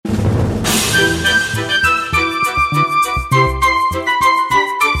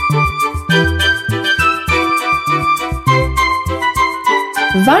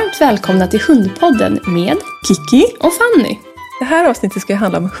Varmt välkomna till Hundpodden med Kiki och Fanny. Det här avsnittet ska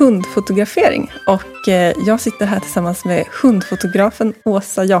handla om hundfotografering och jag sitter här tillsammans med hundfotografen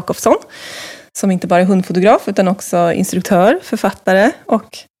Åsa Jakobsson som inte bara är hundfotograf utan också instruktör, författare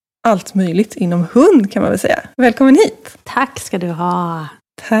och allt möjligt inom hund kan man väl säga. Välkommen hit! Tack ska du ha!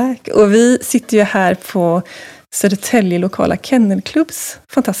 Tack! Och vi sitter ju här på Södertälje lokala kennelklubbs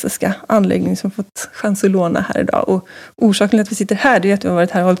fantastiska anläggning som fått chans att låna här idag. Och orsaken till att vi sitter här är att vi har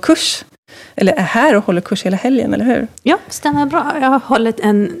varit här och hållit kurs. Eller är här och håller kurs hela helgen, eller hur? Ja, stämmer bra. Jag har hållit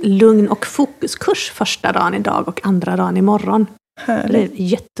en lugn- och fokuskurs första dagen idag och andra dagen imorgon. Härligt. Det är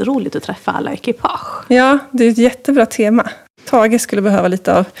jätteroligt att träffa alla ekipage. Ja, det är ett jättebra tema. Tage skulle behöva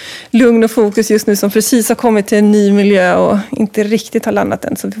lite av lugn och fokus just nu som precis har kommit till en ny miljö och inte riktigt har landat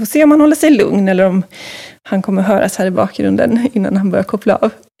än. Så vi får se om han håller sig lugn eller om han kommer höras här i bakgrunden innan han börjar koppla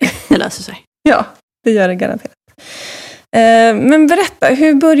av. Det löser sig. Ja, det gör det garanterat. Men berätta,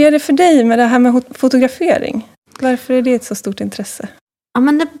 hur började det för dig med det här med fotografering? Varför är det ett så stort intresse? Ja,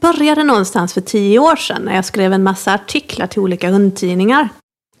 men det började någonstans för 10 år sedan när jag skrev en massa artiklar till olika hundtidningar.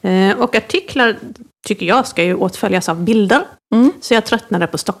 Och artiklar tycker jag ska ju åtföljas av bilder. Så jag tröttnade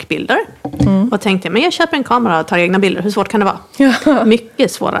på stockbilder. Och tänkte, men jag köper en kamera och tar egna bilder. Hur svårt kan det vara? Ja.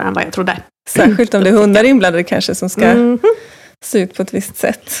 Mycket svårare än vad jag trodde. Särskilt om det är hundar inblandade kanske som ska se ut på ett visst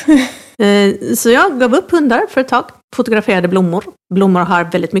sätt. Så jag gav upp hundar för ett tag. Fotograferade blommor. Blommor har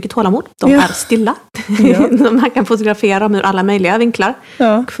väldigt mycket tålamod. De är stilla. Ja. Man kan fotografera dem ur alla möjliga vinklar.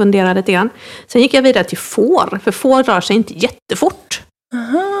 Ja. Och fundera lite grann. Sen gick jag vidare till får. För får rör sig inte jättefort.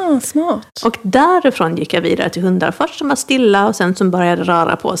 Aha, smart. Och därifrån gick jag vidare till hundar. Först som var stilla och sen som började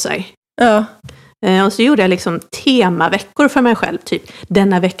röra på sig. Ja. Och så gjorde jag liksom temaveckor för mig själv. Typ,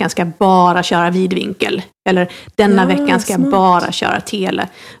 denna veckan ska jag bara köra vidvinkel. Eller denna veckan ska jag bara köra tele.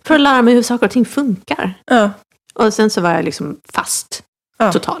 För att lära mig hur saker och ting funkar. Ja. Och sen så var jag liksom fast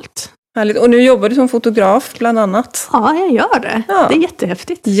totalt. Härligt. Och nu jobbar du som fotograf bland annat. Ja, jag gör det. Ja. Det är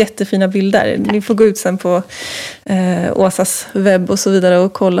jättehäftigt. Jättefina bilder. Tack. Ni får gå ut sen på Åsas webb och så vidare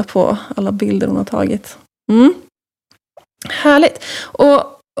och kolla på alla bilder hon har tagit. Härligt.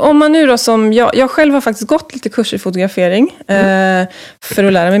 Och om man nu då som jag själv har faktiskt gått lite kurser i fotografering för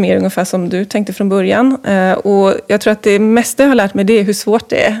att lära mig mer ungefär som du tänkte från början. Och jag tror att det mesta jag har lärt mig det är hur svårt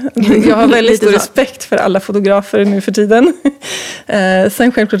det är. Jag har väldigt stor respekt för alla fotografer nu för tiden.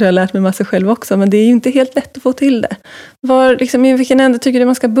 Sen självklart har jag lärt mig massa själv också, men det är ju inte helt lätt att få till det. I vilken ände tycker du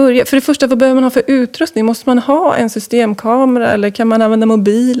man ska börja? För det första, vad behöver man ha för utrustning? Måste man ha en systemkamera eller kan man använda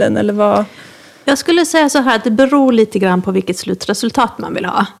mobilen eller vad? Jag skulle säga så här att det beror lite grann på vilket slutresultat man vill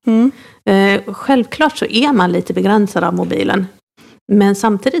ha. Självklart så är man lite begränsad av mobilen. Men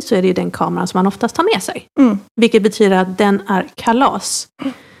samtidigt så är det ju den kameran som man oftast tar med sig. Vilket betyder att den är kalas.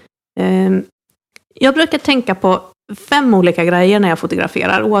 Jag brukar tänka på 5 olika grejer när jag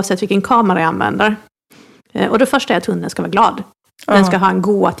fotograferar oavsett vilken kamera jag använder. Och det första är att hunden ska vara glad. Den ska ha en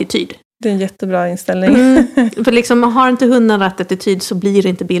god attityd. Det är en jättebra inställning. För liksom, har inte hunden rätt attityd så blir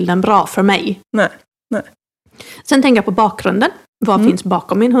inte bilden bra för mig. Nej. Sen tänker jag på bakgrunden. Vad finns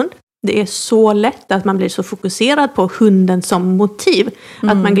bakom min hund? Det är så lätt att man blir så fokuserad på hunden som motiv.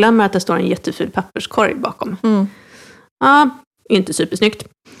 Att man glömmer att det står en jätteful papperskorg bakom. Ja, inte supersnyggt.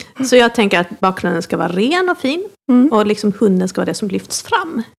 Så jag tänker att bakgrunden ska vara ren och fin. Och liksom hunden ska vara det som lyfts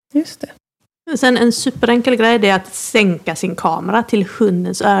fram. Just det. Sen en superenkel grej är att sänka sin kamera till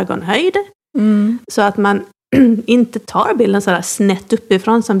hundens ögonhöjd. Så att man inte tar bilden så där snett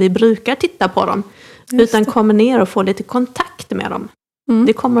uppifrån som vi brukar titta på dem. Utan kommer ner och får lite kontakt med dem.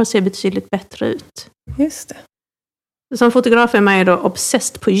 Det kommer att se betydligt bättre ut. Just det. Som fotograf är man ju då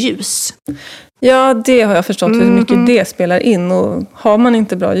obsessed på ljus. Ja, det har jag förstått hur mycket det spelar in. Och har man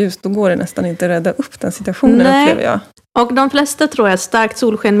inte bra ljus då går det nästan inte att rädda upp den situationen, upplever jag. Och de flesta tror jag att starkt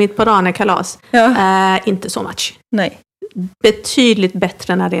solsken mitt på dagen är kalas. Inte så much. Nej. Betydligt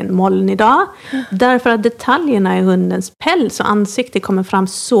bättre när det är en molnig dag. Därför att detaljerna i hundens päls och ansikte kommer fram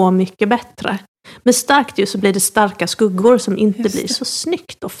så mycket bättre. Med starkt ljus så blir det starka skuggor som inte blir så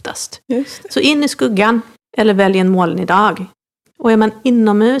snyggt oftast. Så in i skuggan eller välj en molnig dag. Och är man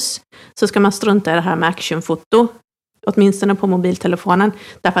inomhus så ska man strunta i det här med actionfoto. Åtminstone på mobiltelefonen.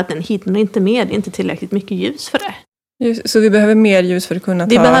 Därför att den hinner inte med. Det är inte tillräckligt mycket ljus för det. Så vi behöver mer ljus för att kunna ta...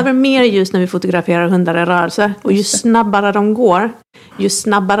 Vi behöver mer ljus när vi fotograferar hundar i rörelse. Och ju snabbare de går, ju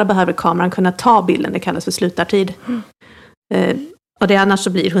snabbare behöver kameran kunna ta bilden. Det kallas för slutartid. Och det annars så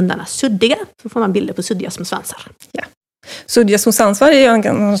blir hundarna suddiga. Så får man bilder på suddiga som svansar. Ja. Suddiga som svansar är ju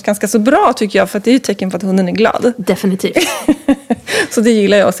ganska så bra tycker jag. För att det är ju ett tecken på att hunden är glad. Definitivt. Så det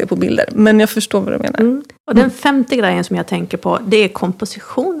gillar jag att se på bilder. Men jag förstår vad du menar. Och den 5:e grejen som jag tänker på, det är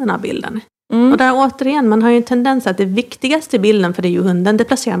kompositionen av bilden. Och där återigen, man har ju en tendens att det viktigaste i bilden, för det är ju hunden, det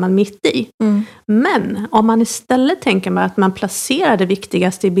placerar man mitt i. Men om man istället tänker mig att man placerar det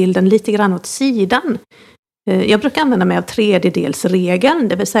viktigaste i bilden lite grann åt sidan. Jag brukar använda mig av tredjedelsregeln,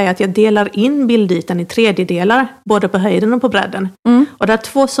 det vill säga att jag delar in bildytan i tredjedelar, både på höjden och på bredden. Och där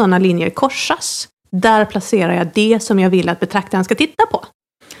 2 sådana linjer korsas, där placerar jag det som jag vill att betraktaren ska titta på.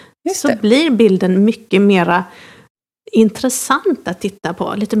 Så blir bilden mycket mera intressant att titta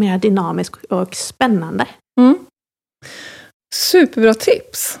på, lite mer dynamisk och spännande. Superbra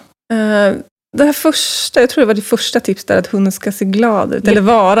tips. Det här första, jag tror det var det första tipset där, att hunden ska se glad ut, eller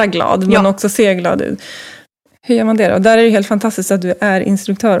vara glad, men också se glad ut. Hur gör man det då? Där är det helt fantastiskt att du är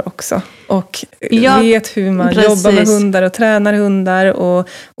instruktör också. Och vet hur man jobbar med hundar och tränar hundar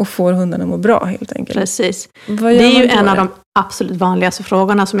och får hundarna att må bra helt enkelt. Precis. Det är ju en av de absolut vanligaste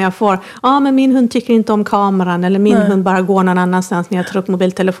frågorna som jag får. Men min hund tycker inte om kameran, eller min hund bara går någon annanstans när jag tar upp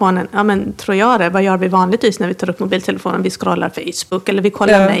mobiltelefonen. Ja, men tror jag det? Vad gör vi vanligtvis när vi tar upp mobiltelefonen? Vi scrollar Facebook eller vi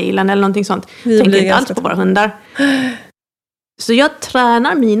kollar mejlen eller någonting sånt. Tänker inte alls på våra hundar. Så jag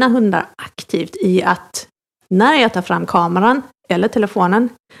tränar mina hundar aktivt i att när jag tar fram kameran eller telefonen,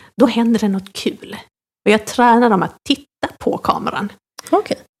 då händer det något kul. Och jag tränar dem att titta på kameran.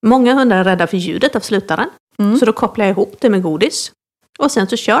 Okay. Många hundar är rädda för ljudet av slutaren. Så då kopplar jag ihop det med godis. Och sen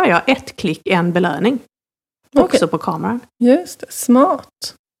så kör jag 1 klick, 1 belöning. Också på kameran. Just det, smart.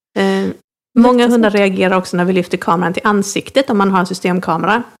 Många hundar reagerar också när vi lyfter kameran till ansiktet om man har en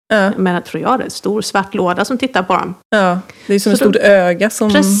systemkamera. Men jag tror det är en stor svart låda som tittar på dem. Ja, det är som ett stort öga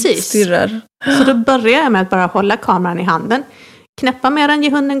som stirrar. Så då börjar jag med att bara hålla kameran i handen. Knäppa med den, ge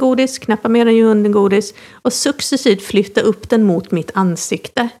hunden godis. Knäppa med den, ge hunden godis. Och successivt flytta upp den mot mitt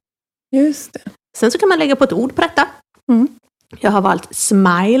ansikte. Just det. Sen så kan man lägga på ett ord på detta. Jag har valt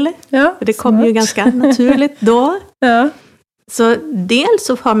smile. Ja, det kommer ju ganska naturligt då. Ja. Så dels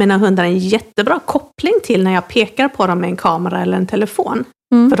så har mina hundar en jättebra koppling till när jag pekar på dem med en kamera eller en telefon.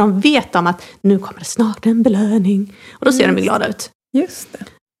 För de vet om att nu kommer det snart en belöning. Och då ser de glada ut. Just det.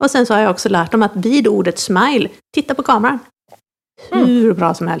 Och sen så har jag också lärt dem att vid ordet smile, titta på kameran. Hur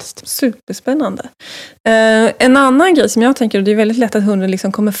bra som helst. Superspännande. En annan grej som jag tänker, och det är väldigt lätt att hunden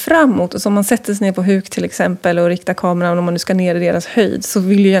liksom kommer framåt, och som man sätter sig ner på huk till exempel och riktar kameran, om man nu ska ner i deras höjd, så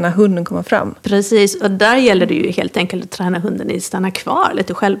vill ju gärna hunden komma fram. Precis, och där gäller det ju helt enkelt att träna hunden i att stanna kvar,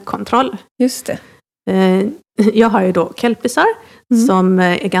 lite självkontroll. Just det. Jag har ju då kelpisar som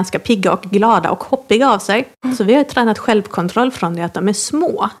är ganska pigga och glada och hoppiga av sig. Så vi har tränat självkontroll från det att de är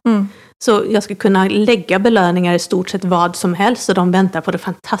små. Så jag ska kunna lägga belöningar i stort sett vad som helst, så de väntar på det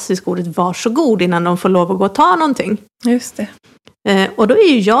fantastiska ordet varsågod innan de får lov att gå och ta någonting. Just det. Och då är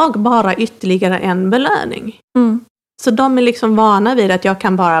ju jag bara ytterligare en belöning. Så de är liksom vana vid att jag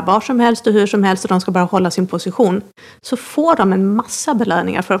kan bara var som helst och hur som helst, och de ska bara hålla sin position. Så får de en massa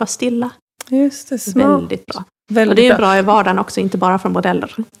belöningar för att vara stilla. Just det, smart. Väldigt bra. Och det är ju bra i vardagen också, inte bara från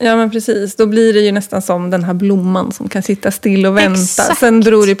modeller. Ja, men precis. Då blir det ju nästan som den här blomman som kan sitta still och vänta. Exakt. Sen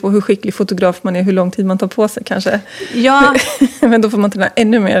beror det på hur skicklig fotograf man är, hur lång tid man tar på sig kanske. Ja. Men då får man träna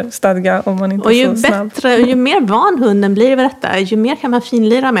ännu mer stadga om man inte är så snabb. Och ju mer van hunden blir vid detta, ju mer kan man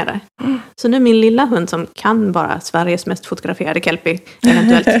finlira med det. Så nu min lilla hund som kan vara Sveriges mest fotograferade kelpie,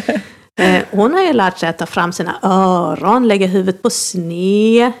 eventuellt. Hon har ju lärt sig att ta fram sina öron, lägga huvudet på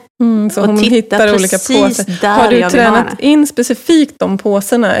sned. Så hon hittar olika påsar. Har du tränat in specifikt de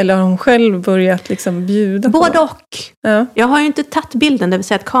påsarna, eller har hon själv börjat liksom bjuda på? Både och. Ja. Jag har ju inte tagit bilden, det vill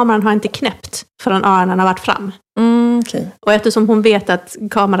säga att kameran har inte knäppt förrän öronen har varit fram. Okay. Och eftersom hon vet att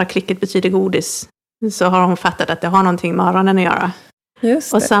kameraklicket betyder godis, så har hon fattat att det har någonting med öronen att göra.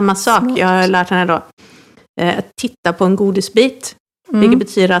 Just det. Och samma sak, smart. Jag har lärt henne då att titta på en godisbit. Vilket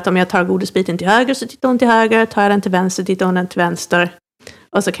betyder att om jag tar godisbiten till höger så tittar hon till höger. Tar jag den till vänster tittar hon den till vänster.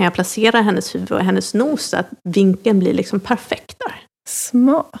 Och så kan jag placera hennes huvud och hennes nos så att vinkeln blir liksom perfekt där.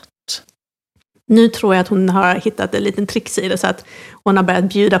 Smart. Nu tror jag att hon har hittat en liten tricksida så att hon har börjat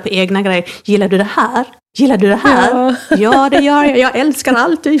bjuda på egna grejer. Gillar du det här? Gillar du det här? Ja, det gör jag. Jag älskar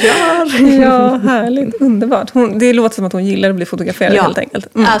allt du gör. Ja, härligt. Underbart. Det låter som att hon gillar att bli fotograferad helt enkelt.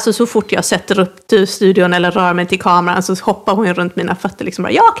 Alltså så fort jag sätter upp studion eller rör mig till kameran så hoppar hon runt mina fötter liksom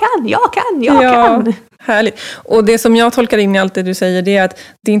bara, jag kan. Härligt. Och det som jag tolkar in i allt det du säger, det är att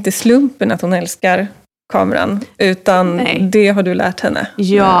det är inte slumpen att hon älskar kameran, utan det har du lärt henne.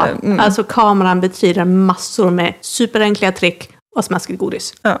 Ja, alltså kameran betyder massor med superenkla trick och smaskigt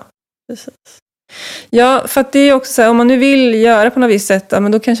godis. Ja, precis. Ja, för att det är också så här, om man nu vill göra på något visst sätt,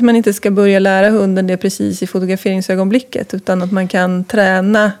 men då kanske man inte ska börja lära hunden det precis i fotograferingsögonblicket, utan att man kan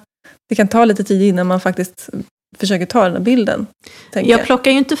träna. Det kan ta lite tid innan man faktiskt försöker ta den här bilden. Jag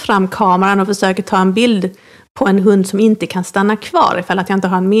plockar ju inte fram kameran och försöker ta en bild på en hund som inte kan stanna kvar ifall att jag inte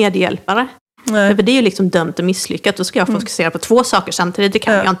har en medhjälpare. Nej. För det är ju liksom dömt och misslyckat. Då ska jag fokusera på 2 saker samtidigt. Det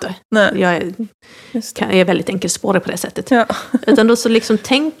kan jag inte. Nej. Jag är väldigt enkelspårig på det sättet. Ja. Utan då så liksom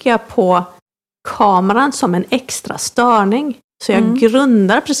tänker jag på kameran som en extra störning. Så jag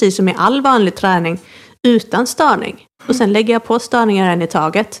grundar precis som i all vanlig träning utan störning. Och sen lägger jag på störningar en i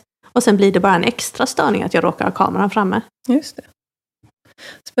taget. Och sen blir det bara en extra störning att jag råkar ha kameran framme. Just det.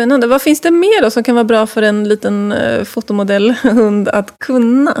 Spännande. Vad finns det mer då som kan vara bra för en liten fotomodellhund att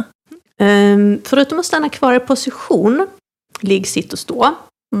kunna? Förutom att stanna kvar i position, ligg, sitt och stå,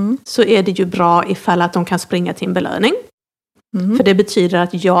 så är det ju bra ifall att de kan springa till en belöning. För det betyder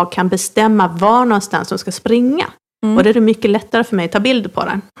att jag kan bestämma var någonstans de ska springa. Och det är mycket lättare för mig att ta bild på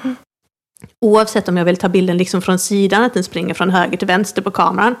den. Oavsett om jag vill ta bilden liksom från sidan, att den springer från höger till vänster på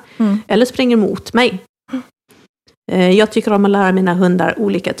kameran. Eller springer mot mig. Jag tycker om att lära mina hundar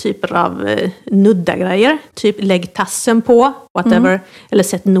olika typer av nudda grejer. Typ lägg tassen på, whatever. Eller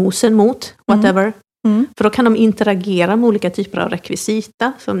sätt nosen mot, whatever. För då kan de interagera med olika typer av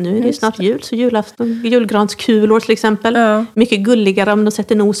rekvisita. Som nu är det snart jul, så julafton, julgranskulor till exempel. Ja. Mycket gulligare om de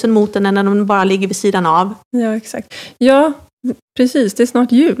sätter nosen mot den än när de bara ligger vid sidan av. Ja, exakt. Ja, precis. Det är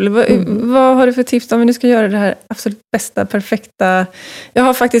snart jul. Vad har du för tips om vi nu ska göra det här absolut bästa, perfekta? Jag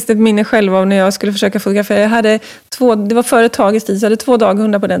har faktiskt ett minne själv av när jag skulle försöka fotografera. Jag hade det var före Tages tid, så jag hade 2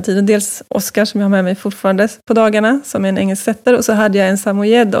 daghundar på den tiden. Dels Oscar som jag har med mig fortfarande på dagarna, som är en engelsk setter. Och så hade jag en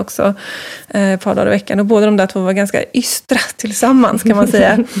samoyed också ett par dagar i veckan. Och båda de där 2 var ganska ystra tillsammans, kan man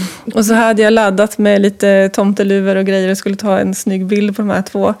säga. Och så hade jag laddat med lite tomteluvor och grejer och skulle ta en snygg bild på de här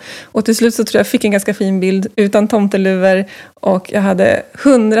 2. Och till slut så tror jag fick en ganska fin bild utan tomteluvor. Och jag hade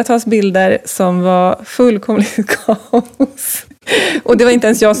hundratals bilder som var fullkomligt kaos. Och det var inte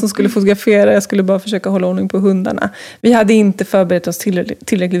ens jag som skulle fotografera, jag skulle bara försöka hålla ordning på hundarna. Vi hade inte förberett oss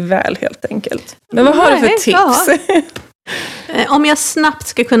tillräckligt väl, helt enkelt. Men vad har du för tips? Ja. Om jag snabbt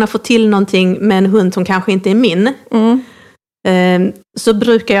ska kunna få till någonting med en hund som kanske inte är min, så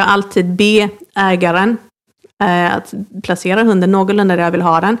brukar jag alltid be ägaren att placera hunden någorlunda där jag vill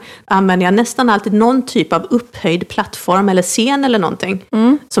ha den. Använder jag nästan alltid någon typ av upphöjd plattform eller scen eller någonting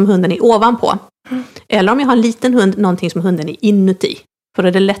som hunden är ovanpå. Eller om jag har en liten hund, någonting som hunden är inuti. För då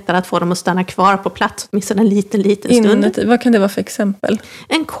är det lättare att få dem att stanna kvar på plats åtminstone en liten stund. Inuti, vad kan det vara för exempel?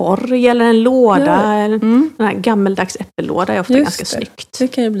 En korg eller en låda. Eller en här gammeldags äppellåda är ofta ganska snyggt. Det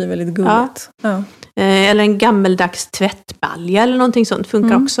kan ju bli väldigt gulligt. Ja. Eller en gammeldags tvättbalja eller någonting sånt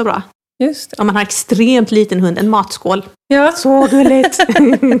funkar också bra. Just det. Om man har extremt liten hund, en matskål. Ja. Så gulligt.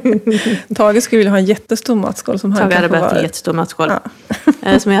 Tage skulle vilja ha en jättestor matskål. Som Tage hade behövt en jättestor matskål.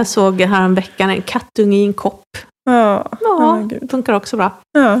 Ja. Som jag såg här en veckan, en kattunge i en kopp. Ja, funkar också bra.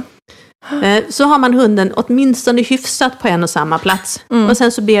 Ja. Så har man hunden åtminstone hyfsat på en och samma plats. Och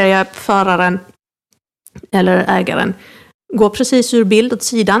sen så ber jag föraren eller ägaren gå precis ur bild åt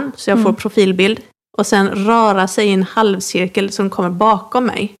sidan så jag får profilbild. Och sen röra sig i en halvcirkel som kommer bakom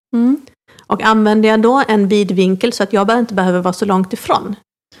mig. Och använder jag då en vidvinkel så att jag inte behöver vara så långt ifrån,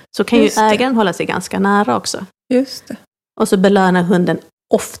 så kan ju ägaren hålla sig ganska nära också. Just det. Och så belönar hunden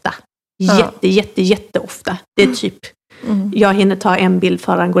ofta. Jätteofta. Det är typ, jag hinner ta en bild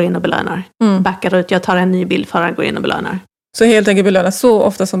för han går in och belönar. Backar ut, jag tar en ny bild för han går in och belönar. Så helt enkelt belöna så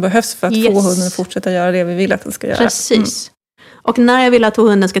ofta som behövs för att få hunden att fortsätta göra det vi vill att den ska göra. Precis. Och när jag vill att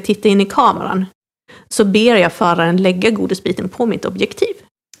hunden ska titta in i kameran, så ber jag föraren lägga godisbiten på mitt objektiv.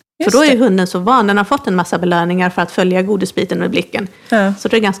 För då är hunden så van, den har fått en massa belöningar för att följa godisbiten med blicken. Ja. Så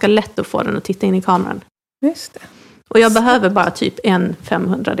det är ganska lätt att få den att titta in i kameran. Just det. Och jag behöver bara typ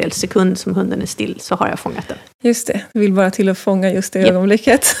 1/500 sekund som hunden är still, så har jag fångat den. Just det, jag vill bara till att fånga just det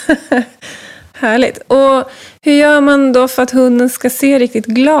ögonblicket. Härligt. Och hur gör man då för att hunden ska se riktigt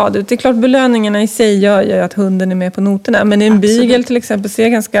glad ut? Det är klart, belöningarna i sig gör ju att hunden är med på noterna. Men en beagle till exempel ser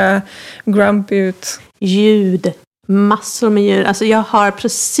ganska grumpy ut. Ljud. Massor med ljud. Alltså jag har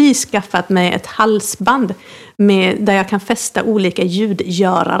precis skaffat mig ett halsband där jag kan fästa olika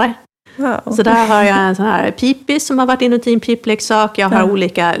ljudgörare. Wow. Så där har jag en sån här pipis som har varit inuti en pipleksak. Jag har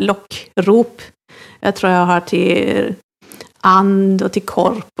olika lockrop. Jag tror jag har till and och till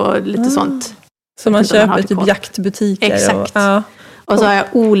korp och lite sånt. Som man köper i typ jaktbutiker. Exakt. Och så har jag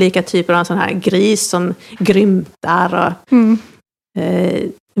olika typer av sån här gris som grymtar och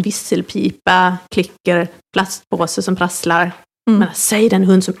visselpipa, klicker, plastpåse som prasslar. Men säg den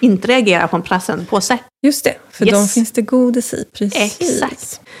hund som inte reagerar på en prassande påse. Just det, för de finns det godis i. Precis.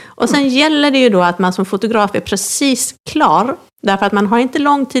 Exakt. Och sen gäller det ju då att man som fotograf är precis klar. Därför att man har inte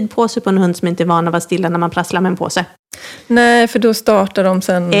lång tid på sig på en hund som inte är van att vara stilla när man prasslar med en påse. Nej, för då startar de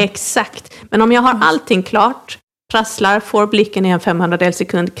sen. Exakt. Men om jag har allting klart, prasslar, får blicken i en 500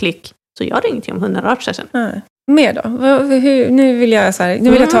 sekund, klick, så gör det ingenting om hunden rör sig sen. Nej. Mer då? Nu vill jag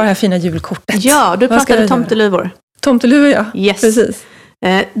ta det här fina julkortet. Ja, du pratade tomteluvor. Tomteluvor, ja. Yes. Precis.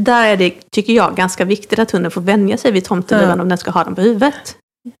 Där är det, tycker jag, ganska viktigt att hunden får vänja sig vid tomteluvan om den ska ha den på huvudet.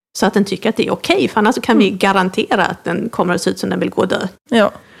 Så att den tycker att det är okej. För annars kan vi garantera att den kommer att se ut som den vill gå och dö.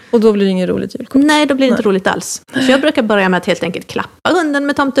 Ja, och då blir det inget roligt julkort. Nej, då blir det inte roligt alls. Så jag brukar börja med att helt enkelt klappa hunden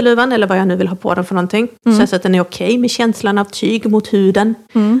med tomteluvan. Eller vad jag nu vill ha på den för någonting. Så att den är okej med känslan av tyg mot huden.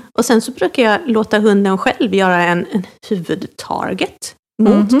 Och sen så brukar jag låta hunden själv göra en huvudtarget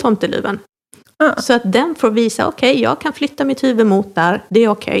mot tomteluvan. Så att den får visa, okej, jag kan flytta mitt huvud mot där. Det är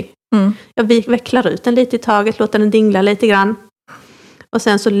okej. Jag vecklar ut den lite i taget, låter den dingla lite grann. Och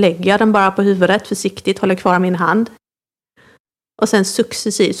sen så lägger jag den bara på huvudet försiktigt, håller kvar min hand. Och sen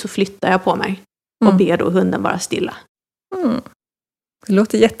successivt så flyttar jag på mig. Och ber då hunden vara stilla. Det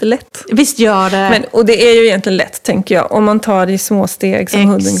låter jättelätt. Visst gör det. Och det är ju egentligen lätt, tänker jag. Om man tar det i små steg som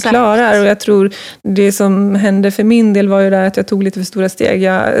hunden klarar. Och jag tror det som hände för min del var ju där att jag tog lite för stora steg.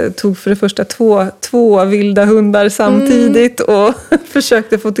 Jag tog för det första två vilda hundar samtidigt. Och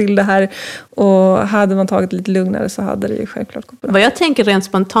försökte få till det här. Och hade man tagit lite lugnare så hade det ju självklart gått bra. Vad jag tänker rent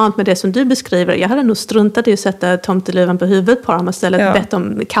spontant med det som du beskriver. Jag hade nog struntat i att sätta tomteluvan på huvudet på dem. Och istället bett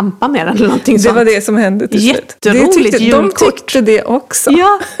dem kampa med den eller någonting sånt. Det var det som hände till slut. Jätteroligt julkort. De tyckte det också.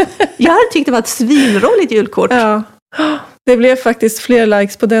 Ja, jag hade tyckt det var ett svinroligt julkort. Ja. Det blev faktiskt fler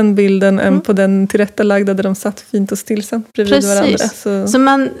likes på den bilden än på den tillrättalagda där de satt fint och stillsamt bredvid varandra.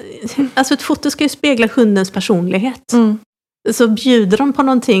 Så ett foto ska ju spegla hundens personlighet. Så bjuder de på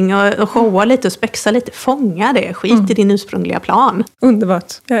någonting och showar lite och spexar lite. Fånga det, skit i din ursprungliga plan.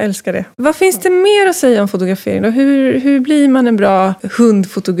 Underbart, jag älskar det. Vad finns det mer att säga om fotografering då? Hur blir man en bra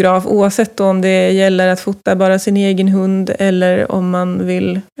hundfotograf? Oavsett om det gäller att fota bara sin egen hund. Eller om man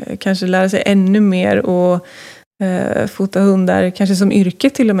vill kanske lära sig ännu mer och fota hundar. Kanske som yrke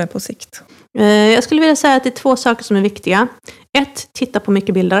till och med på sikt. Jag skulle vilja säga att det är 2 saker som är viktiga. 1, titta på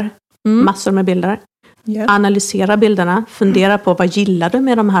mycket bilder. Massor med bilder. Yeah. Analysera bilderna, fundera på vad gillar du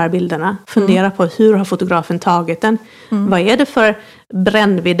med de här bilderna, fundera på hur har fotografen tagit den, vad är det för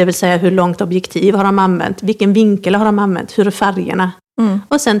brännvidd, det vill säga hur långt objektiv har de använt, vilken vinkel har de använt, hur är färgerna,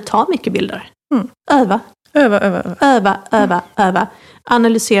 och sen ta mycket bilder. Öva.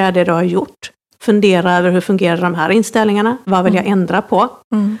 Analysera det du har gjort, fundera över hur fungerar de här inställningarna, vad vill jag ändra på.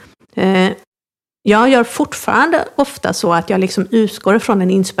 Jag gör fortfarande ofta så att jag liksom utgår från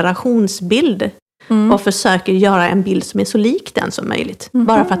en inspirationsbild och försöker göra en bild som är så lik den som möjligt.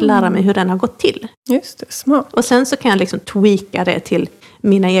 Bara för att lära mig hur den har gått till. Just det, smart. Och sen så kan jag liksom tweaka det till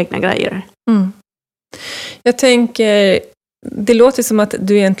mina egna grejer. Jag tänker, det låter som att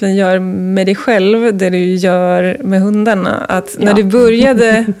du egentligen gör med dig själv det du gör med hundarna. Att när du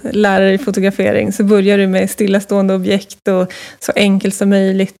började lära dig fotografering så började du med stillastående objekt och så enkelt som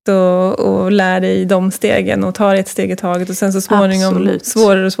möjligt och lär dig de stegen och tar ett steg i taget och sen så småningom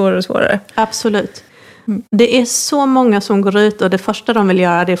svårare. Absolut. Det är så många som går ut och det första de vill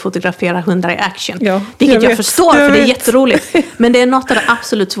göra det är att fotografera hundar i action. Ja, vilket jag förstår för det är jätteroligt. Men det är något av det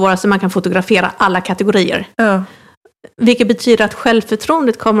absolut svåraste man kan fotografera alla kategorier. Ja. Vilket betyder att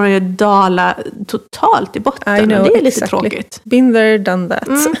självförtroendet kommer att dala totalt i botten. Och det är lite tråkigt. Been there, done that.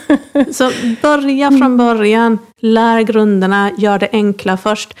 Så börja från början. Lär grunderna. Gör det enkla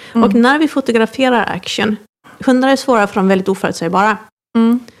först. Och när vi fotograferar action. Hundar är svåra för de är väldigt oförutsägbara.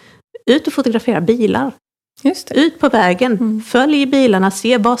 Ut och fotografera bilar. Just det. Ut på vägen. Följ bilarna.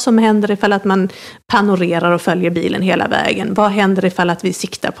 Se vad som händer ifall att man panorerar och följer bilen hela vägen. Vad händer ifall att vi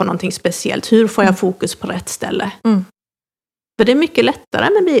siktar på någonting speciellt? Hur får jag fokus på rätt ställe? För det är mycket lättare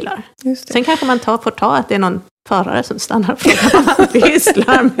med bilar. Just det. Sen kanske man får ta att det är någon förare som stannar för vad man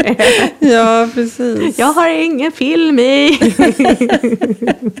pysslar med. Ja, precis. Jag har ingen film i.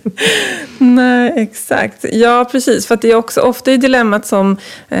 Nej, exakt. Ja, precis. För att det är också ofta i dilemmat som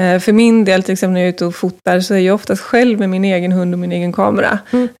för min del, till exempel när jag är ute och fotar, så är jag oftast själv med min egen hund och min egen kamera.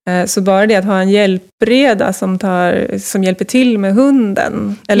 Så bara det att ha en hjälpreda som hjälper till med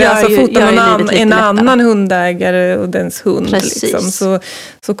hunden. Eller fotar man en annan hundägare och dens hund. Liksom,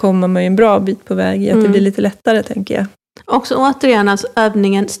 så kommer man en bra bit på väg i att det blir lite lättare, tänker jag. Också återigen, alltså,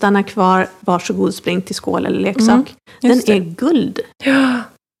 övningen stanna kvar, varsågod, spring till skål eller leksak. Den är guld. Ja.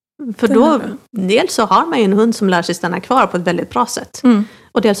 För då, dels så har man ju en hund som lär sig stanna kvar på ett väldigt bra sätt.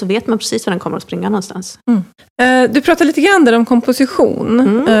 Och dels så vet man precis var den kommer att springa någonstans. Du pratade lite grann där om komposition.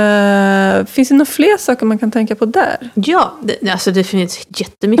 Finns det några fler saker man kan tänka på där? Ja, det finns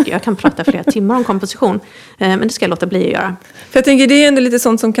jättemycket. Jag kan prata flera timmar om komposition. Men det ska jag låta bli att göra. För jag tänker det är ändå lite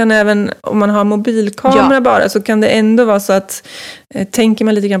sånt som kan även, om man har mobilkamera bara, så kan det ändå vara så att tänker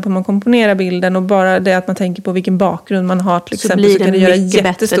man lite grann på hur man komponerar bilden och bara det att man tänker på vilken bakgrund man har till exempel, så kan det göra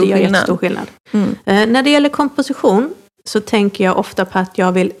jättestor skillnad. När det gäller komposition så tänker jag ofta på att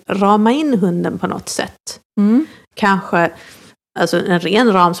jag vill rama in hunden på något sätt. Kanske en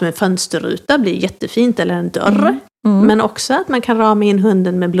ren ram som en fönsterruta blir jättefint, eller en dörr. Men också att man kan rama in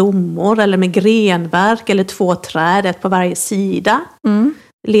hunden med blommor eller med grenverk eller 2 träd, ett på varje sida.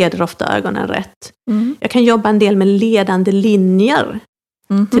 Leder ofta ögonen rätt. Jag kan jobba en del med ledande linjer.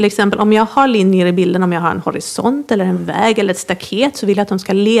 Till exempel om jag har linjer i bilden, om jag har en horisont eller en väg eller ett staket, så vill jag att de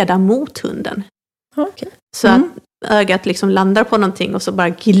ska leda mot hunden. Så att ögat liksom landar på någonting och så bara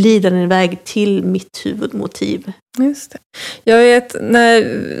glider den iväg till mitt huvudmotiv. Just det. Jag vet,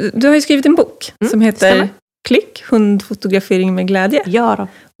 du har ju skrivit en bok som heter Klick, hundfotografering med glädje. Ja då.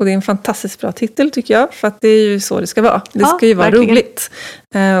 Och det är en fantastiskt bra titel tycker jag, för att det är ju så det ska vara. Det ska ju vara verkligen roligt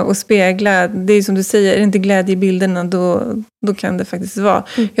och spegla. Det är som du säger, är det inte glädje i bilderna, då kan det faktiskt vara.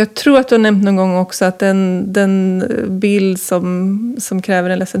 Jag tror att du har nämnt någon gång också att den bild som kräver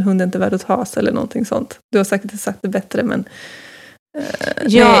en ledsen hund är inte värd att tas eller någonting sånt. Du har sagt det bättre, men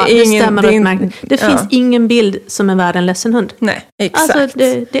det stämmer utmärkt. Det finns ingen bild som är värd en ledsen hund. Nej, exakt. Alltså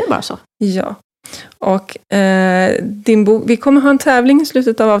det är bara så. Ja. Och din bok, vi kommer ha en tävling i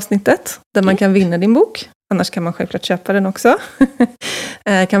slutet av avsnittet där man kan vinna din bok. Annars kan man självklart köpa den också.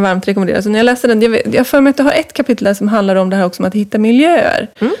 Kan varmt rekommendera. Så när jag läste den, jag för mig att jag har ett kapitel där som handlar om det här också, om att hitta miljöer.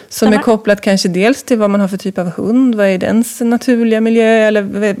 Som är kopplat kanske dels till vad man har för typ av hund. Vad är dens naturliga miljö?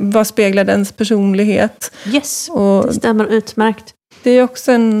 Eller vad speglar dens personlighet? Yes, och det stämmer utmärkt. Det är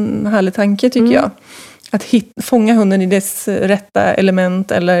också en härlig tanke tycker jag. Att fånga hunden i dess rätta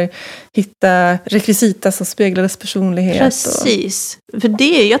element eller hitta rekvisita som speglar dess personlighet. Precis. För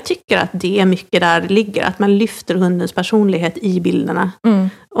jag tycker att det är mycket där det ligger. Att man lyfter hundens personlighet i bilderna.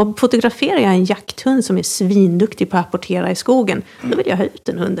 Och fotograferar jag en jakthund som är svinduktig på att apportera i skogen, då vill jag ha ut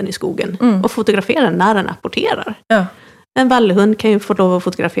den hunden i skogen. Och fotografera den när den apporterar. Ja. En vallehund kan ju få lov att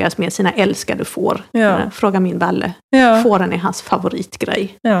fotograferas med sina älskade får. Fråga min valle. Fåren är hans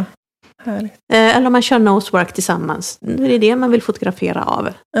favoritgrej. Ja. Härligt. Eller om man kör nosework tillsammans. Det är det man vill fotografera av.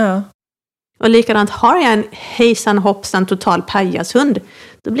 Ja. Och likadant, har jag en hejsan hoppsan total pajashund,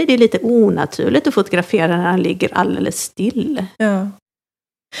 då blir det lite onaturligt att fotografera när han ligger alldeles still.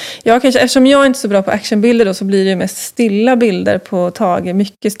 Ja, kanske, eftersom jag är inte så bra på actionbilder då, så blir det mest stilla bilder på Tage,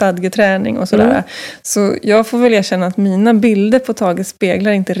 mycket stadgeträning och sådär. Så jag får väl erkänna att mina bilder på Tage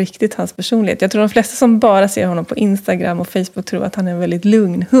speglar inte riktigt hans personlighet. Jag tror de flesta som bara ser honom på Instagram och Facebook tror att han är en väldigt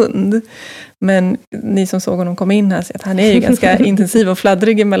lugn hund. Men ni som såg honom komma in här ser att han är ju ganska intensiv och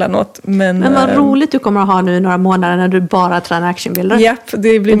fladdrig emellanåt. Men vad roligt du kommer att ha nu i några månader när du bara tränar actionbilder. Japp,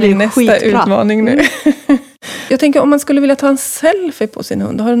 det blir min nästa utmaning nu. Jag tänker om man skulle vilja ta en selfie på sin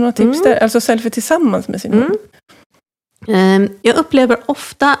hund. Har du några tips där? Alltså selfie tillsammans med sin hund. Jag upplever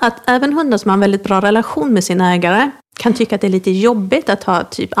ofta att även hundar som har en väldigt bra relation med sin ägare kan tycka att det är lite jobbigt att ha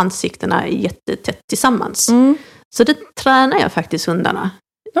typ ansiktena jättetätt tillsammans. Så det tränar jag faktiskt hundarna.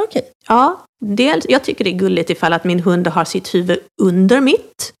 Okej. Ja, jag tycker det är gulligt ifall att min hund har sitt huvud under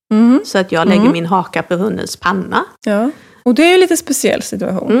mitt. Så att jag lägger min haka på hundens panna. Ja. Och det är en lite speciell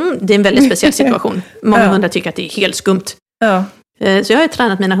situation. Det är en väldigt speciell situation. Många hundar tycker att det är helt skumt. Ja. Så jag har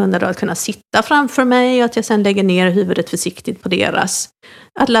tränat mina hundar då att kunna sitta framför mig och att jag sedan lägger ner huvudet försiktigt på deras.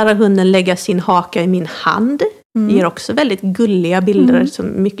 Att lära hunden lägga sin haka i min hand ger också väldigt gulliga bilder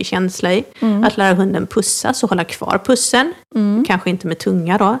som mycket känsla i. Att lära hunden pussa, så hålla kvar pussen. Kanske inte med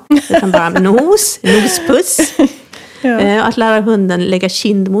tunga då, utan bara med nospuss. Att lära hunden lägga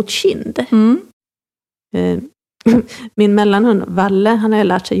kind mot kind. Min mellanhund Valle, han har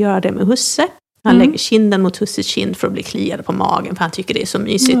lärt sig göra det med husse. Han lägger kinden mot husses kind för att bli kliad på magen, för han tycker det är så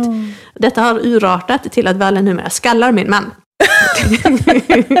mysigt. Detta har urartat till att Valle numera skallar min man.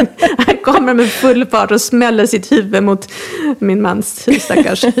 Han kommer med full fart och smäller sitt huvud mot min mans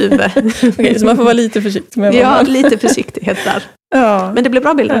stackars huvud. Okej, så man får vara lite försiktig med vad man... lite försiktighet där. Men det blir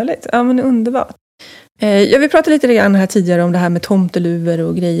bra bilder. Härligt. Ja, men underbart. Jag vill prata lite grann här tidigare om det här med tomteluvor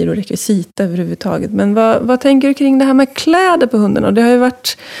och grejer och rekvisita överhuvudtaget. Men vad tänker du kring det här med kläder på hundarna? Det har ju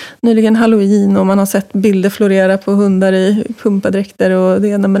varit nyligen Halloween och man har sett bilder florera på hundar i pumpadräkter och det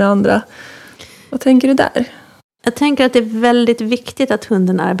ena med det andra. Vad tänker du där? Jag tänker att det är väldigt viktigt att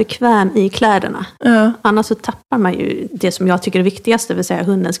hunden är bekväm i kläderna. Ja. Annars så tappar man ju det som jag tycker är viktigast, det vill säga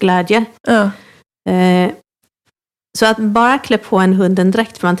hundens glädje. Ja. Så att bara klä på en hund en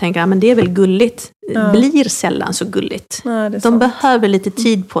dräkt för man tänker men det är väl gulligt, blir sällan så gulligt. De behöver lite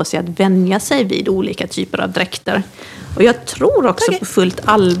tid på sig att vänja sig vid olika typer av dräkter. Och jag tror också på fullt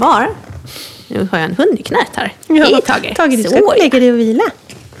allvar, nu har jag en hund i knät här. Tage, du ska gå och lägga dig och vila.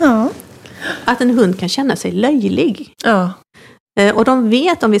 Ja. Att en hund kan känna sig löjlig. Ja. Och de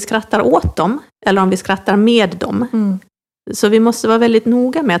vet om vi skrattar åt dem eller om vi skrattar med dem. Så vi måste vara väldigt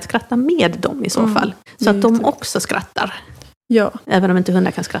noga med att skratta med dem i så fall. Så att de också skrattar. Ja. Även om inte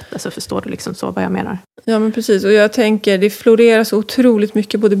hundar kan skratta så förstår du liksom så vad jag menar. Ja, men precis. Och jag tänker, det florerar så otroligt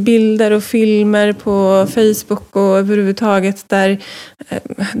mycket både bilder och filmer på Facebook och överhuvudtaget där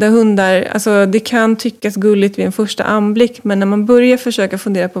hundar, alltså det kan tyckas gulligt vid en första anblick, men när man börjar försöka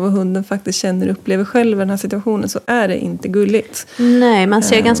fundera på vad hunden faktiskt känner och upplever själv i den här situationen så är det inte gulligt. Nej, man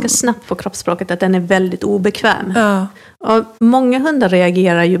ser ganska snabbt på kroppsspråket att den är väldigt obekväm. Ja. Och många hundar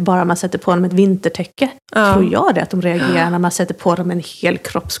reagerar ju bara när man sätter på dem ett vintertäcke. Ja. Tror jag det, att de reagerar när man sätter på dem en hel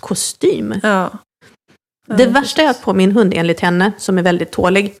kroppskostym. Ja. Det värsta jag på min hund enligt henne, som är väldigt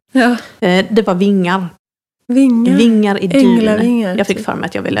tålig, det var vingar. Vingar i dyn. Änglavingar. Jag fick för mig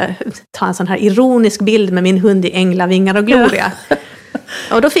att jag ville ta en sån här ironisk bild med min hund i änglavingar och gloria.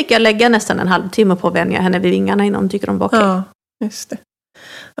 Och då fick jag lägga nästan en halvtimme på att vänja henne vid vingarna innan hon tycker de var okej. Ja, just det.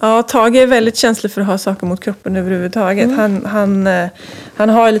 Ja, Tage är väldigt känslig för att ha saker mot kroppen överhuvudtaget. Han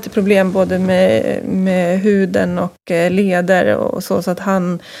har lite problem både med huden och leder och så att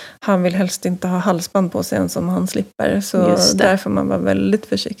han vill helst inte ha halsband på sig än som han slipper. Så där får man vara väldigt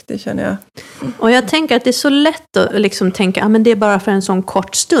försiktig, känner jag. Och jag tänker att det är så lätt att liksom tänka men det är bara för en sån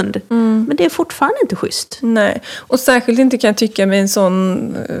kort stund. Men det är fortfarande inte schysst. Nej, och särskilt inte kan jag tycka med en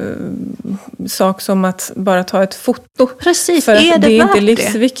sån sak som att bara ta ett foto. Precis, för att är det är inte värt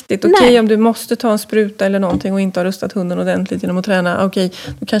livsviktigt. Okej, om du måste ta en spruta eller någonting och inte har rustat hunden ordentligt genom att träna, okej,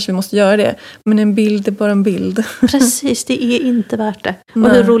 då kanske vi måste göra det. Men en bild är bara en bild. Precis, det är inte värt det. Och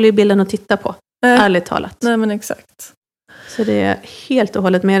hur rolig är bilden att titta på, ärligt talat. Nej, men exakt. Så det är helt och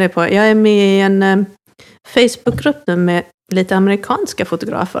hållet med dig på. Jag är med i en Facebookgrupp nu med lite amerikanska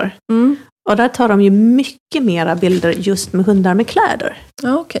fotografer. Och där tar de ju mycket mera bilder just med hundar med kläder.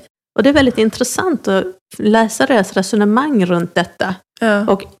 Ja, okej. Och det är väldigt intressant att läsa deras resonemang runt detta. Ja.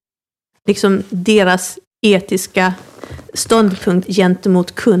 Och liksom deras etiska ståndpunkt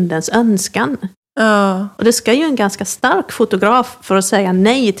gentemot kundens önskan. Ja. Och det ska ju en ganska stark fotograf för att säga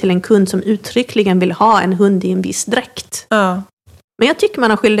nej till en kund som uttryckligen vill ha en hund i en viss dräkt. Ja. Men jag tycker man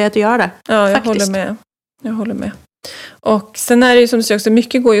har skyldighet att göra det. Ja, jag håller med. Och sen är det ju som du säger också,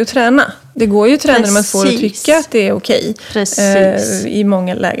 mycket går ju att träna. Det går ju att träna när man får att tycka att det är okej. I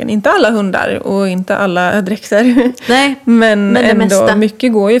många lägen. Inte alla hundar och inte alla dräkter. Nej, men ändå mesta.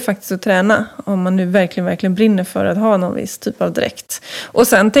 Mycket går ju faktiskt att träna. Om man nu verkligen brinner för att ha någon viss typ av dräkt. Och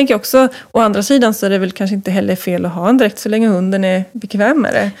sen tänker jag också, å andra sidan så är det väl kanske inte heller fel att ha en dräkt så länge hunden är bekväm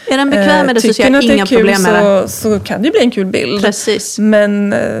med det. Är den bekväm med det så ser jag inga problem med det. Så kan det bli en kul bild. Precis.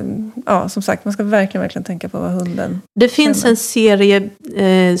 Men som sagt, man ska verkligen tänka på vad hunden Det finns en serie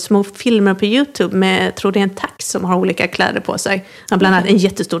små filmer på YouTube med, jag tror det är en tax som har olika kläder på sig. Han har bland annat en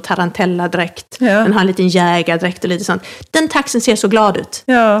jättestor tarantelladräkt. Den har en liten jägardräkt och lite sånt. Den taxen ser så glad ut.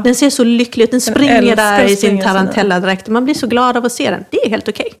 Ja. Den ser så lycklig ut. Den springer där i sin tarantelladräkt. Och man blir så glad av att se den. Det är helt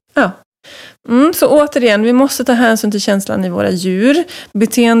okej. Ja. Så återigen, vi måste ta hänsyn till känslan i våra djur.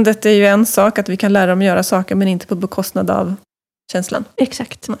 Beteendet är ju en sak, att vi kan lära dem att göra saker men inte på bekostnad av känslan.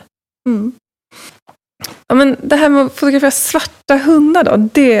 Exakt. Ja, men det här med att fotografera svarta hundar då,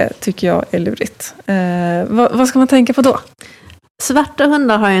 det tycker jag är lurigt. Vad ska man tänka på då? Svarta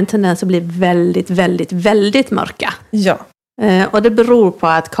hundar har ju en tendens att bli väldigt, väldigt, väldigt mörka. Ja. Och det beror på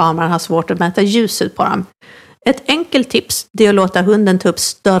att kameran har svårt att mäta ljuset på dem. Ett enkelt tips är att låta hunden ta upp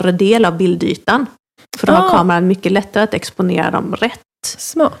större del av bildytan. För då har kameran mycket lättare att exponera dem rätt.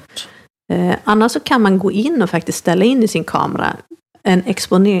 Smart. Annars så kan man gå in och faktiskt ställa in i sin kamera en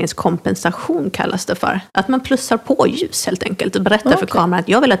exponeringskompensation kallas det för. Att man plussar på ljus helt enkelt och berättar för kameran att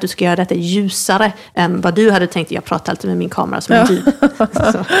jag vill att du ska göra detta ljusare än vad du hade tänkt. Jag pratar alltid med min kamera som en du.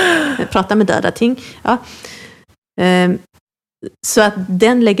 Så, prata med döda ting. Ja. Så att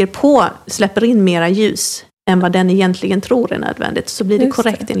den lägger på, släpper in mera ljus än vad den egentligen tror är nödvändigt. Så blir det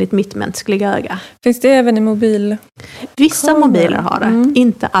korrekt enligt mitt mänskliga öga. Finns det även i mobil? Vissa mobiler har det,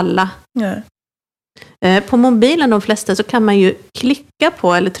 inte alla. Nej. På mobilen, de flesta, så kan man ju klicka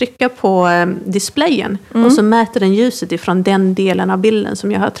på eller trycka på displayen och så mäter den ljuset ifrån den delen av bilden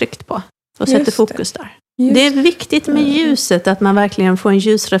som jag har tryckt på och sätter fokus där. Det är viktigt med ljuset att man verkligen får en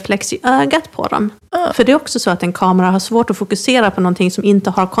ljusreflex i ögat på dem. För det är också så att en kamera har svårt att fokusera på någonting som inte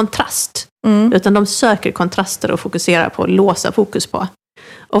har kontrast. Utan de söker kontraster och fokuserar på, låsa fokus på.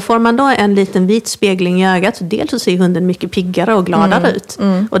 Och får man då en liten vit spegling i ögat, så dels så ser hunden mycket piggare och gladare ut.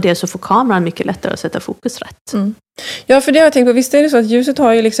 Och dels så får kameran mycket lättare att sätta fokus rätt. Ja, för det har jag tänkt på. Visst är det så att ljuset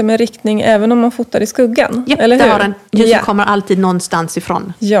har ju liksom en riktning även om man fotar i skuggan? Ja, eller hur? Det har den. Ljuset kommer alltid någonstans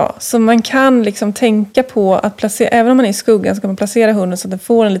ifrån. Ja, så man kan liksom tänka på att placera, även om man är i skuggan så kan man placera hunden så att den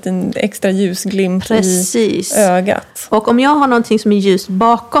får en liten extra ljusglimt i ögat. Och om jag har någonting som är ljust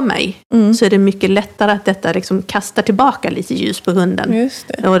bakom mig så är det mycket lättare att detta liksom kastar tillbaka lite ljus på hunden. Just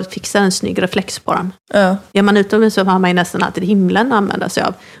det. Och fixar en snygg reflex på dem. Ja. Är man utomhus så har man ju nästan alltid himlen att använda sig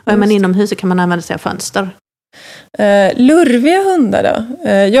av. Och är man inomhus så kan man använda sig av fönster. Lurviga hundar då?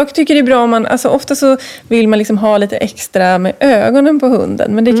 Jag tycker det är bra om man, alltså ofta så vill man liksom ha lite extra med ögonen på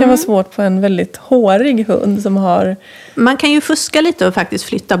hunden, men det kan vara svårt på en väldigt hårig hund som har... Man kan ju fuska lite och faktiskt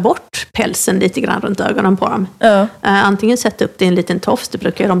flytta bort pälsen lite grann runt ögonen på dem. Ja. Antingen sätta upp det i en liten tofs, det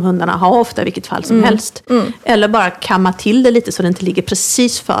brukar ju de hundarna ha ofta i vilket fall som helst. Eller bara kamma till det lite så det inte ligger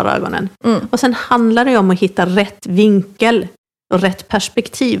precis för ögonen. Och sen handlar det om att hitta rätt vinkel och rätt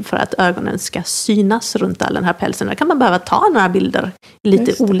perspektiv för att ögonen ska synas runt all den här pälsen. Då kan man behöva ta några bilder i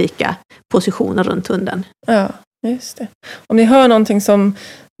lite olika positioner runt hunden. Ja, just det. Om ni hör någonting som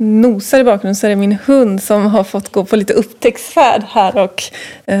nosar i bakgrunden så är det min hund som har fått gå på lite upptäcktsfärd här och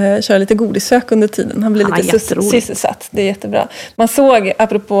köra lite godissök under tiden. Han blir lite sysselsatt. Det är jättebra. Man såg,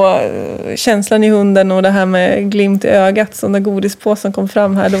 apropå känslan i hunden och det här med glimt i ögat, så när godispåsen kom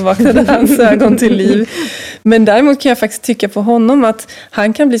fram här, då vaknade hans ögon till liv. Men däremot kan jag faktiskt tycka på honom att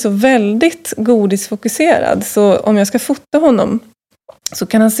han kan bli så väldigt godisfokuserad. Så om jag ska fota honom så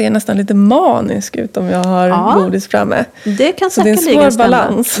kan han se nästan lite manisk ut om jag har godis framme. Det kan så det är en svår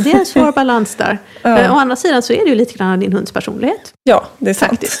balans. Det är en svår balans där. Å andra sidan så är det ju lite grann av din hunds personlighet. Ja, det är sant.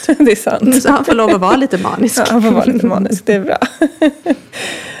 Faktiskt. Det är sant. Så han får lov att vara lite manisk. Ja, han får vara lite manisk, det är bra.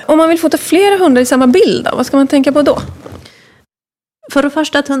 Om man vill fota flera hundar i samma bild då, vad ska man tänka på då? För det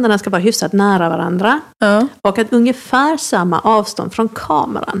första att hundarna ska vara hyfsat nära varandra. Ja. Och att ungefär samma avstånd från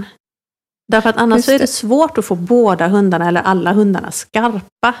kameran. Därför att annars så är det svårt att få båda hundarna eller alla hundarna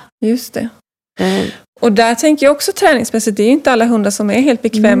skarpa. Just det. Och där tänker jag också träningsmässigt, det är ju inte alla hundar som är helt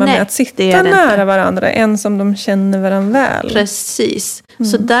bekväma med att sitta nära varandra, än som de känner varandra väl. Precis.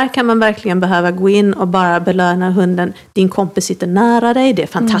 Så där kan man verkligen behöva gå in och bara belöna hunden. Din kompis sitter nära dig, det är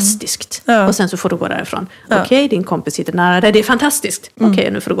fantastiskt. Ja. Och sen så får du gå därifrån. Okej, din kompis sitter nära dig, det är fantastiskt.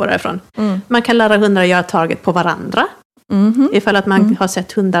 Okej, nu får du gå därifrån. Man kan lära hundar att göra taget på varandra. Ifall att man har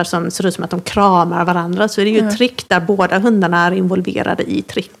sett hundar som ser ut som att de kramar varandra, så är det ju ett trick där båda hundarna är involverade i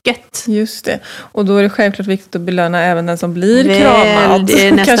tricket. Just det. Och då är det självklart viktigt att belöna även den som blir kramad. Det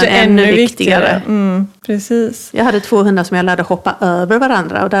är nästan kanske ännu viktigare. Precis. Jag hade 2 hundar som jag lärde hoppa över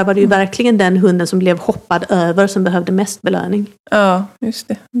varandra, och där var det ju verkligen den hunden som blev hoppad över som behövde mest belöning. Ja, just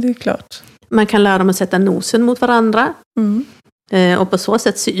det. Det är klart. Man kan lära dem att sätta nosen mot varandra. Och på så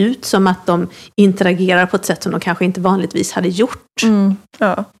sätt se ut som att de interagerar på ett sätt som de kanske inte vanligtvis hade gjort.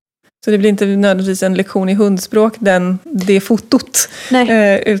 Ja. Så det blir inte nödvändigtvis en lektion i hundspråk, det fotot.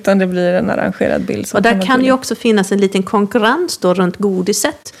 Utan det blir en arrangerad bild. Och där kan ju också finnas en liten konkurrens då runt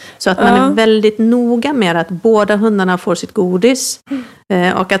godiset. Så att man är väldigt noga med att båda hundarna får sitt godis.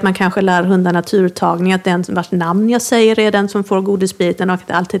 Och att man kanske lär hundarna turtagning, att den vars namn jag säger är den som får godisbiten, och att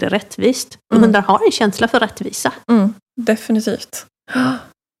det alltid är rättvist. Och hundar har en känsla för rättvisa. Definitivt.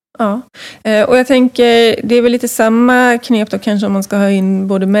 Ja, och jag tänker, det är väl lite samma knep då kanske om man ska ha in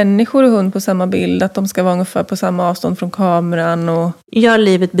både människor och hund på samma bild, att de ska vara ungefär på samma avstånd från kameran. Och... Gör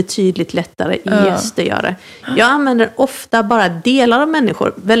livet betydligt lättare, yes, det gör det. Jag använder ofta bara delar av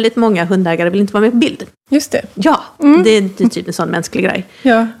människor. Väldigt många hundägare vill inte vara med på bild. Just det. Ja, det är typ en sån mänsklig grej.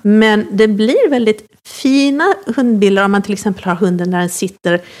 Ja. Men det blir väldigt fina hundbilder om man till exempel har hunden när den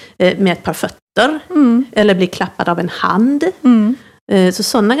sitter med ett par fötter eller blir klappad av en hand. Så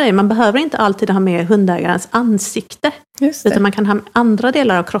sådana grejer, man behöver inte alltid ha med hundägarens ansikte. Just det. Utan man kan ha andra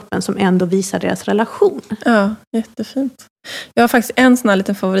delar av kroppen som ändå visar deras relation. Ja, jättefint. Jag har faktiskt en sån här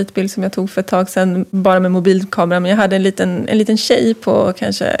liten favoritbild som jag tog för ett tag sedan bara med mobilkamera. Men jag hade en liten tjej på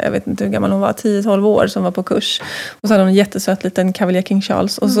kanske, jag vet inte hur gammal hon var, 10-12 år, som var på kurs. Och så hade hon en jättesöt liten Cavalier King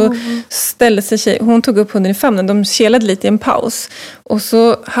Charles. Och så ställde sig hon tog upp hunden i famnen. De kelade lite i en paus. Och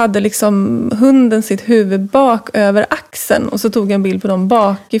så hade liksom hunden sitt huvud bak över axeln. Och så tog jag en bild på dem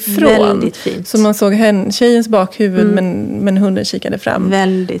bakifrån. Väldigt fint. Så man såg tjejens bakhuvud men hunden kikade fram.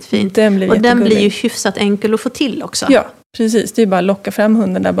 Väldigt fint. Och den blir ju hyfsat enkel att få till också. Ja, precis. Det är bara att locka fram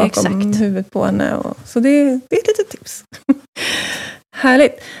hunden där bakom huvudet på henne. Så det är ett litet tips.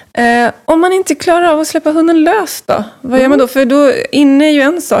 Härligt. Om man inte klarar av att släppa hunden lös då? Vad gör man då? För då inne är ju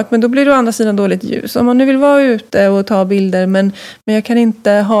en sak, men då blir det å andra sidan dåligt ljus. Om man nu vill vara ute och ta bilder, men jag kan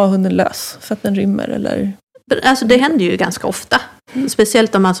inte ha hunden lös för att den rymmer eller... Alltså det händer ju ganska ofta.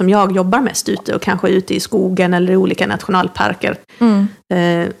 Speciellt om man som jag jobbar mest ute och kanske ute i skogen eller i olika nationalparker.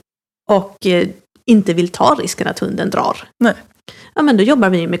 Och inte vill ta risken att hunden drar. Nej. Ja, men då jobbar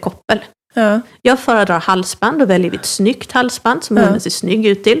vi med koppel. Ja. Jag föredrar halsband och väljer vi ett snyggt halsband som hunden ser snygg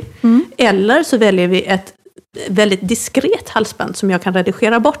ut till. Eller så väljer vi ett väldigt diskret halsband som jag kan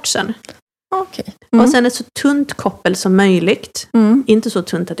redigera bort sen. Okay. Och sen ett så tunt koppel som möjligt. Inte så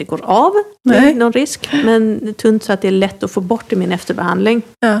tunt att det går av, någon risk, men tunt så att det är lätt att få bort i min efterbehandling.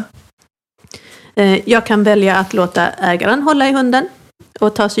 Ja. Jag kan välja att låta ägaren hålla i hunden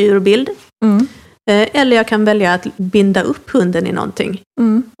och ta sig ur bild. Eller jag kan välja att binda upp hunden i någonting.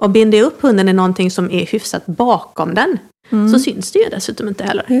 Och binder jag upp hunden i någonting som är hyfsat bakom den, så syns det ju dessutom inte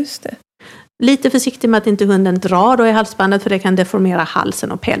heller. Just det. Lite försiktig med att inte hunden drar då i halsbandet, för det kan deformera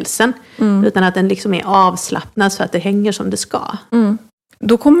halsen och pälsen. Utan att den liksom är avslappnad så att det hänger som det ska.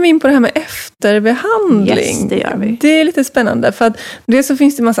 Då kommer vi in på det här med efterbehandling. Yes, det gör vi. Det är lite spännande, för att det så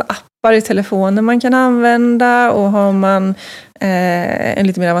finns det en massa appar i telefonen man kan använda, och har man en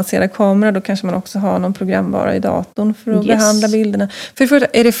lite mer avancerad kamera, då kanske man också har någon programvara i datorn för att behandla bilderna. För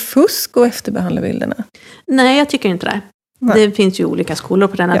är det fusk att efterbehandla bilderna? Nej, jag tycker inte det. Nej. Det finns ju olika skolor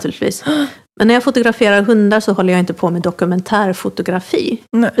på det naturligtvis. Men när jag fotograferar hundar så håller jag inte på med dokumentärfotografi.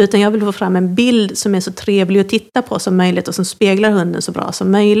 Nej. Utan jag vill få fram en bild som är så trevlig att titta på som möjligt och som speglar hunden så bra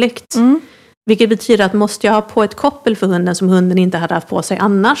som möjligt. Vilket betyder att måste jag ha på ett koppel för hunden som hunden inte hade haft på sig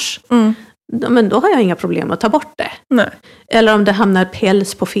annars, men då har jag inga problem att ta bort det. Nej. Eller om det hamnar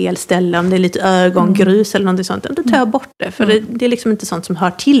päls på fel ställe, om det är lite ögongrus eller något sånt, då tar jag bort det. För det är liksom inte sånt som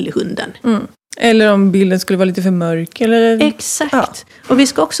hör till hunden. Eller om bilden skulle vara lite för mörk. Eller... Exakt. Ja. Och vi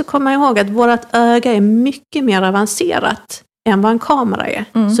ska också komma ihåg att vårt öga är mycket mer avancerat än vad en kamera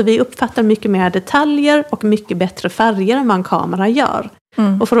är. Så vi uppfattar mycket mer detaljer och mycket bättre färger än vad en kamera gör.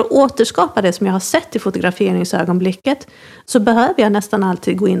 Och för att återskapa det som jag har sett i fotograferingsögonblicket, så behöver jag nästan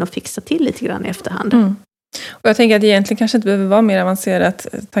alltid gå in och fixa till lite grann i efterhand. Och jag tänker att det egentligen kanske inte behöver vara mer avancerat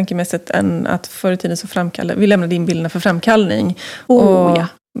tankemässigt än att förr i tiden så vi lämnade in bilderna för framkallning.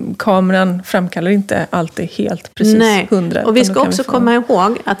 Kameran framkallar inte alltid helt precis 100. Och vi ska också komma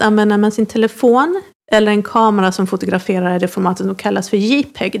ihåg att använder man sin telefon eller en kamera som fotograferar i det formatet som kallas för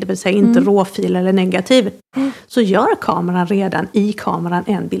JPEG, det vill säga inte råfil eller negativ, så gör kameran redan i kameran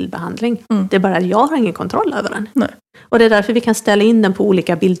en bildbehandling. Det är bara att jag har ingen kontroll över den. Nej. Och det är därför vi kan ställa in den på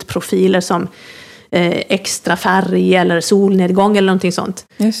olika bildprofiler som extra färg eller solnedgång eller någonting sånt.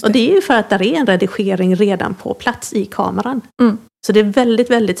 Och det är ju för att där är en redigering redan på plats i kameran. Så det är väldigt,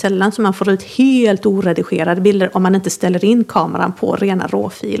 väldigt sällan som man får ut helt oredigerade bilder om man inte ställer in kameran på rena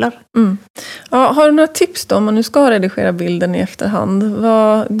råfiler. Ja, har du några tips då om man nu ska redigera bilden i efterhand?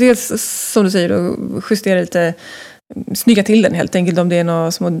 Dels som du säger då, justera lite, snygga till den helt enkelt om det är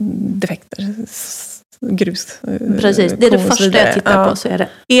några små defekter. Grus. Precis, det är det första jag tittar på. Så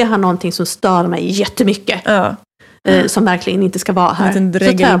är han någonting som stör mig jättemycket? Som verkligen inte ska vara här. En liten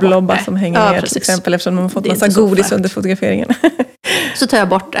regelblobba som hänger ner till exempel, eftersom de har fått massa godis under fotograferingen. Så tar jag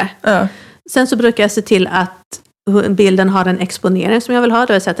bort det. Sen så brukar jag se till att bilden har en exponering som jag vill ha,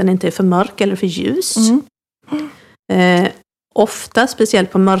 det vill säga att den inte är för mörk eller för ljus. Ofta,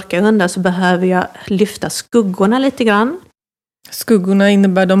 speciellt på mörka hundar, så behöver jag lyfta skuggorna lite grann. Skuggorna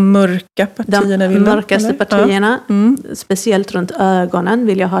innebär de mörka partierna? De mörkaste partierna. Speciellt runt ögonen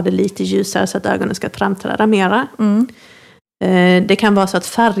vill jag ha det lite ljusare så att ögonen ska framträda mera. Det kan vara så att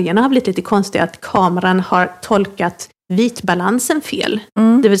färgerna har blivit lite konstiga, att kameran har tolkat vitbalansen fel.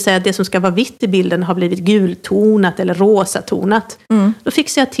 Det vill säga att det som ska vara vitt i bilden har blivit gultonat eller rosatonat. Då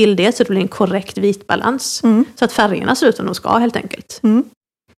fixar jag till det så det blir en korrekt vitbalans. Så att färgerna ser ut som de ska helt enkelt.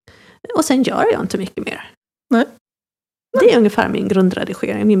 Och sen gör jag inte mycket mer. Nej. Det är ungefär min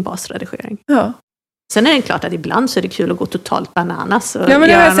grundredigering, min basredigering. Ja. Sen är det klart att ibland så är det kul att gå totalt bananas. Ja, men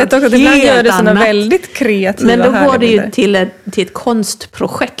det har jag sett också, att ibland gör det sådana väldigt kreativa. Men då går det ju till ett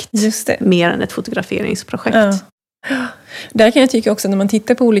konstprojekt mer än ett fotograferingsprojekt. Där kan jag tycka också när man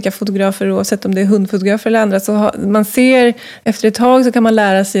tittar på olika fotografer, oavsett om det är hundfotografer eller andra, så man ser efter ett tag så kan man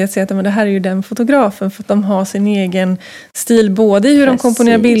lära sig att se att men det här är ju den fotografen, för att de har sin egen stil både i hur de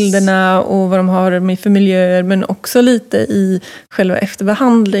komponerar bilderna och vad de har för miljöer, men också lite i själva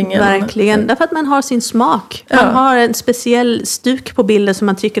efterbehandlingen. Verkligen, därför att man har sin smak. Man har en speciell stuk på bilder som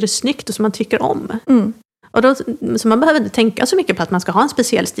man tycker är snyggt och som man tycker om. Och då, så man behöver inte tänka så mycket på att man ska ha en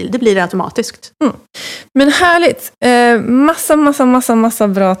speciell stil. Det blir det automatiskt. Men härligt. Massa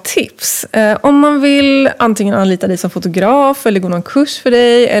bra tips. Om man vill antingen anlita dig som fotograf eller gå någon kurs för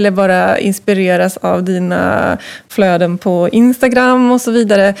dig eller bara inspireras av dina flöden på Instagram och så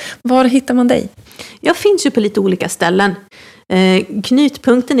vidare. Var hittar man dig? Jag finns ju på lite olika ställen.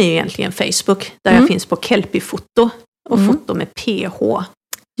 Knutpunkten är ju egentligen Facebook, där jag finns på Kelpie-foto och foto med PH.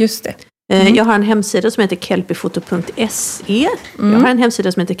 Just det. Jag har en hemsida som heter kelpiefoto.se. Jag har en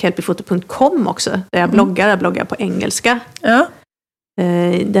hemsida som heter kelpiefoto.com också, där jag bloggar. Jag bloggar på engelska. Ja.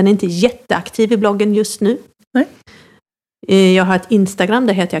 Den är inte jätteaktiv i bloggen just nu. Nej. Jag har ett Instagram,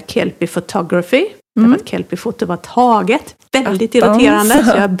 där heter jag Kelpie Photography. Därför att Kelpie-foto var taget. Väldigt irriterande,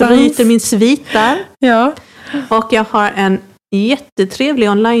 så jag bryter min svit där. Ja. Och jag har en jättetrevlig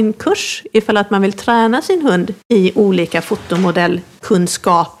onlinekurs ifall att man vill träna sin hund i olika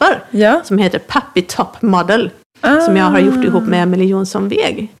fotomodellkunskaper. Ja. Som heter Puppy Top Model. Som jag har gjort ihop med Emelie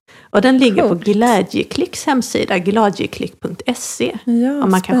Jonsson-Weg. Och den ligger på Glädjeklicks hemsida, glädjeklick.se. Ja, och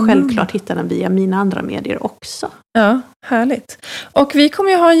man kan självklart hitta den via mina andra medier också. Ja, härligt. Och vi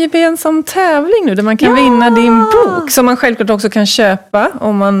kommer ju ha en gemensam tävling nu där man kan vinna din bok, som man självklart också kan köpa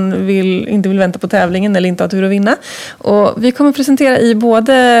om man inte vill vänta på tävlingen eller inte har tur att vinna. Och vi kommer presentera i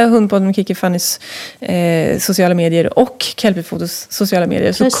både Hundpodden med Kiki Fannys sociala medier och Kelpie-fotos sociala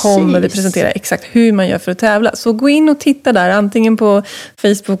medier. Så kommer vi presentera exakt hur man gör för att tävla. Så gå in och titta där, antingen på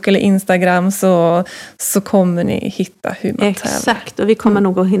Facebook eller Instagram, så kommer ni hitta hur man tävlar. Exakt, och vi kommer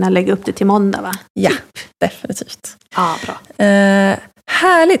nog att hinna lägga upp det till måndag, va? Ja, definitivt. Ja, bra.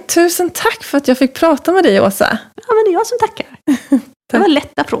 Härligt, tusen tack för att jag fick prata med dig, Åsa. Ja, men det är jag som tackar. Det var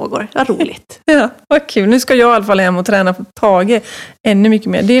lätta frågor, vad roligt. Ja, vad kul. Nu ska jag i alla fall hem och träna på Tage ännu mycket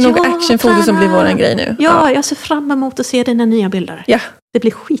mer. Det är nog actionfoto som blir våran grej nu. Ja, jag ser fram emot att se dina nya bilder. Ja. Det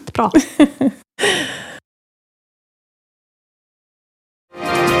blir skitbra.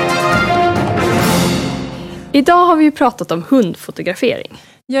 Idag har vi ju pratat om hundfotografering.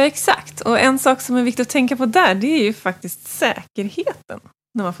 Ja, exakt. Och en sak som är viktigt att tänka på där, det är ju faktiskt säkerheten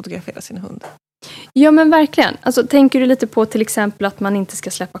när man fotograferar sin hund. Ja, men verkligen. Alltså, tänker du lite på till exempel att man inte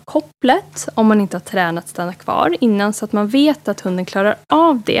ska släppa kopplet om man inte har tränat stanna kvar innan, så att man vet att hunden klarar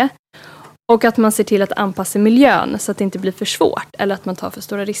av det. Och att man ser till att anpassa miljön så att det inte blir för svårt eller att man tar för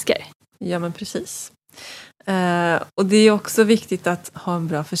stora risker. Ja, men precis. Och det är också viktigt att ha en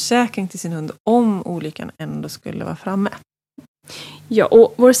bra försäkring till sin hund om olyckan ändå skulle vara framme. Ja,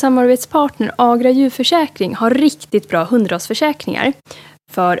 och vår samarbetspartner Agra djurförsäkring har riktigt bra hundrasförsäkringar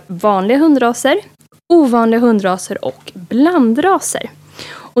för vanliga hundraser, ovanliga hundraser och blandraser.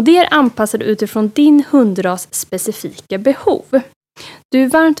 Och det är anpassade utifrån din hundras specifika behov. Du är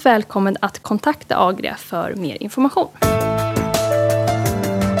varmt välkommen att kontakta Agra för mer information.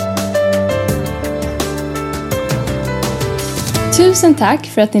 Tusen tack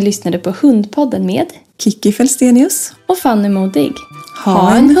för att ni lyssnade på Hundpodden med Kiki Fälstenius och Fanny Modig.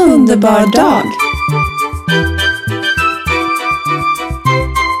 Ha en underbar dag!